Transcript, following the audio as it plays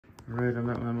Alright, I'm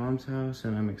at my mom's house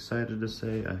and I'm excited to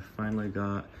say I finally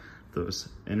got those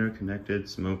interconnected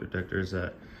smoke detectors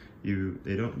that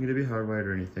they don't need to be hardwired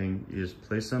or anything. You just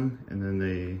place them and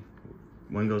then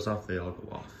one goes off, they all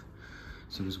go off.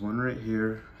 So there's one right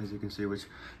here, as you can see, which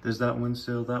there's that one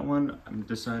still. That one, I'm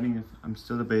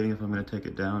still debating if I'm gonna take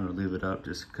it down or leave it up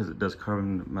just because it does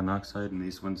carbon monoxide and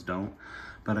these ones don't.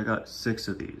 But I got 6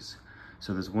 of these.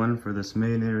 So there's one for this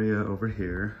main area over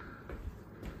here.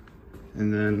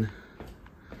 And then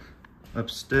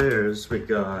upstairs, we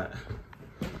got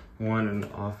one in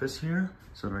the office here.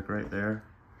 So like right there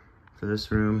for this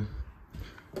room.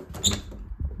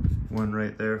 One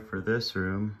right there for this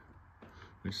room.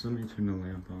 Which, let me turn the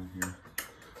lamp on here.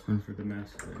 One for the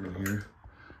master bedroom here.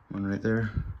 One right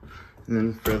there. And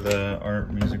then for the art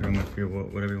music room, if you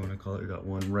whatever you want to call it, we got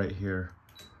one right here.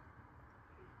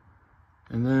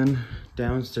 And then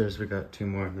downstairs we got 2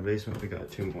 more. In the basement we got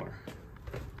 2 more.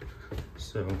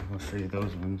 So I'll show you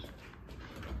those ones.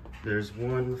 There's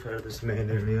one for this main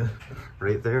area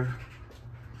right there.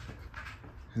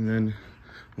 And then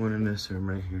one in this room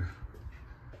right here.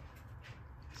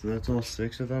 So that's all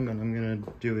 6 of them, and I'm gonna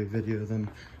do a video of them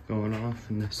going off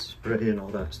and the spray and all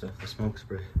that stuff, the smoke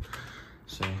spray.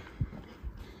 So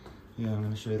yeah, I'm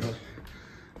gonna show you that.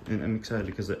 And I'm excited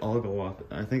because they all go off.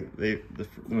 I think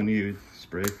when you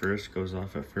spray first goes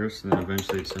off at first, and then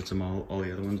eventually it sets them all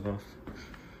the other ones off.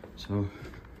 So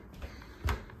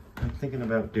I'm thinking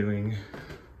about doing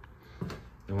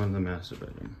the one in the master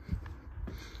bedroom.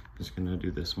 Just gonna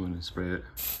do this one and spray it.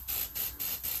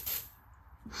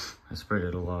 I sprayed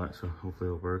it a lot, so hopefully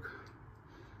it'll work.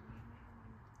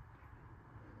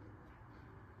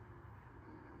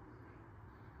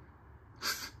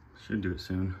 Should do it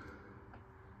soon.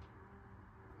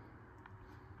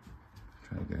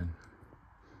 Try again.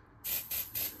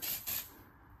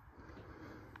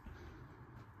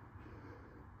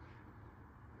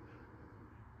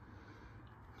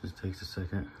 Just takes a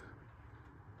second.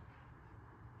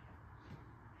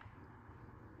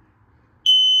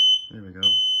 There we go.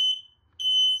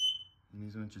 And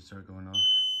these ones should start going off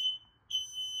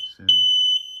soon.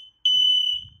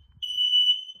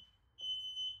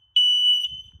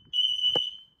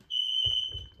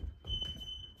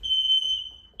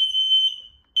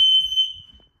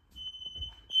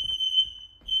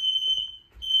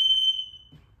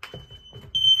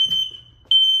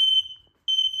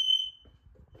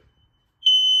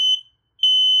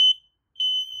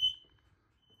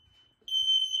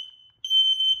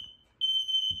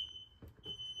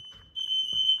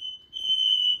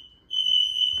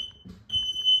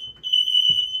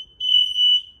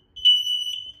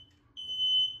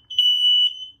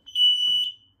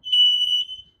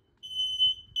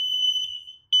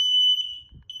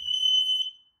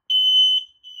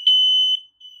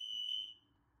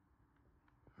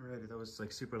 Alrighty, that was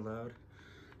like super loud,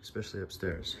 especially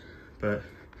upstairs. But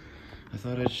I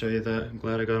thought I'd show you that. I'm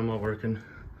glad I got them all working.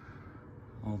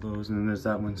 All those, and then there's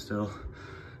that one still.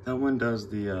 That one does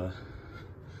the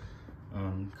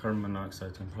carbon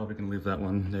monoxide, so I'm probably gonna leave that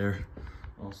one there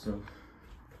also.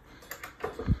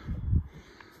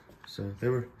 So they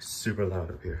were super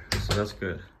loud up here, so that's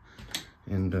good.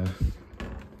 And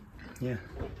yeah.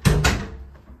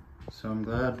 So I'm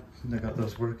glad I got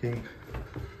those working.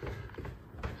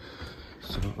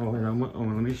 So, let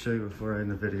me show you before I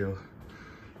end the video,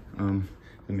 the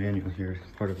manual here,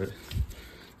 part of it.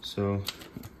 So,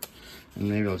 and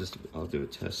maybe I'll do a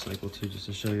test cycle too, just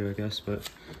to show you, I guess. But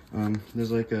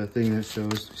there's like a thing that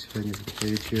shows, see if I can get the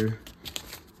page here,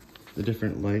 the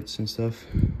different lights and stuff.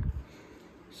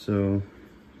 So,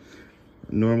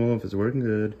 normal, if it's working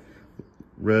good,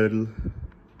 red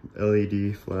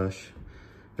LED flash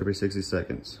every 60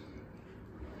 seconds.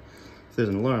 If there's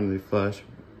an alarm, they flash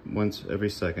once every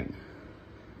second.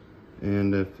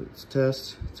 And if it's to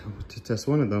test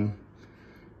one of them,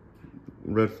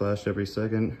 red flash every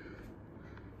second,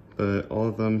 but all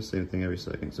of them, same thing every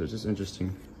second. So it's just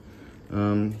interesting.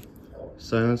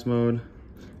 Silence mode,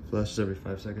 flashes every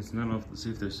 5 seconds. And I don't know, let's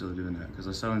see if they're still doing that, because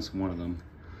I silenced one of them.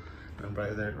 And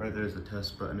right there is the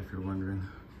test button, if you're wondering.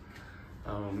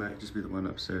 I don't know, it might just be the one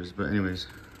upstairs, but anyways.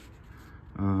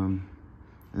 And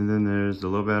then there's the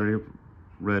low battery,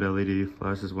 red LED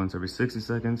flashes once every 60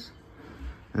 seconds.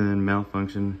 And then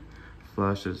malfunction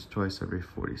flashes twice every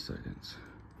 40 seconds.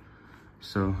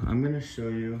 So I'm gonna show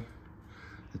you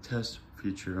the test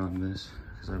feature on this,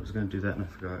 because I was gonna do that and I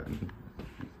forgot.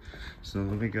 So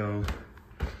let me go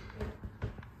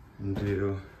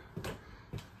and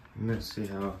let's see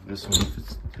how this one, if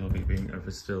it's still beeping or if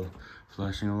it's still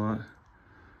flashing a lot.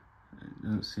 It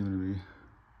doesn't seem to be,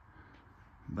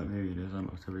 but maybe it is. I don't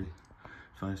know, it's every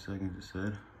 5 seconds it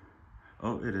said.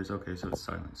 Oh, it is. Okay, so it's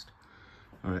silenced.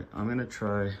 All right, I'm gonna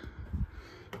try.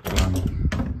 I'm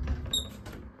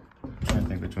trying to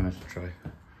think which one I should try.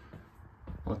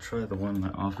 I'll try the one in my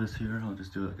office here. I'll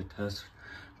just do like a test.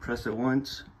 Press it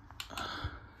once.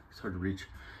 It's hard to reach.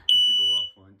 If you go off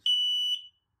once,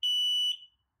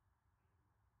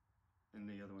 and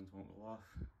the other ones won't go off.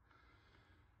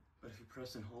 But if you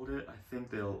press and hold it, I think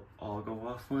they'll all go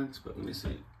off once, but let me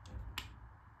see.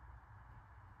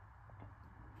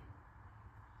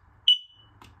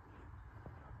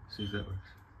 See if that works.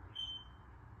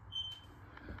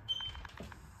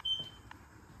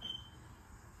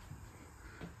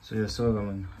 So yeah, some of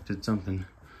them did something.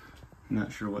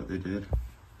 Not sure what they did.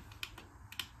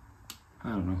 I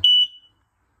don't know.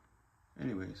 But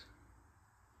anyways.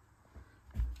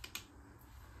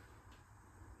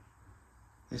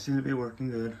 They seem to be working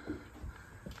good.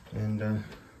 And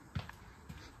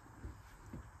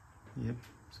yep.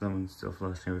 So that one's still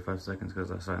flashing every 5 seconds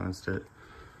because I silenced it.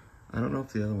 I don't know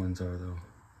if the other ones are though.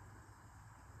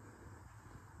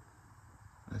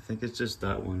 I think it's just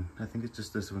that one. I think it's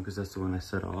just this one because that's the one I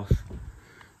set off.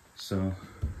 So,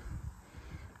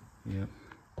 yep.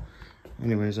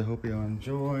 Anyways, I hope you all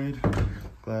enjoyed.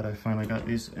 Glad I finally got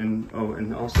these. And oh,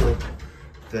 and also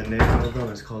the name of them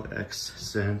is called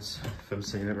X-Sense, if I'm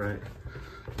saying it right.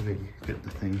 Let me get the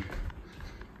thing.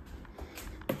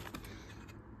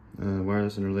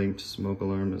 Wireless interlinked smoke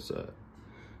alarm is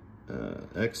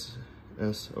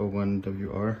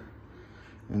XS01WR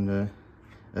and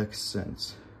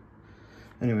X-Sense.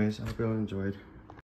 Anyways, I hope you all enjoyed.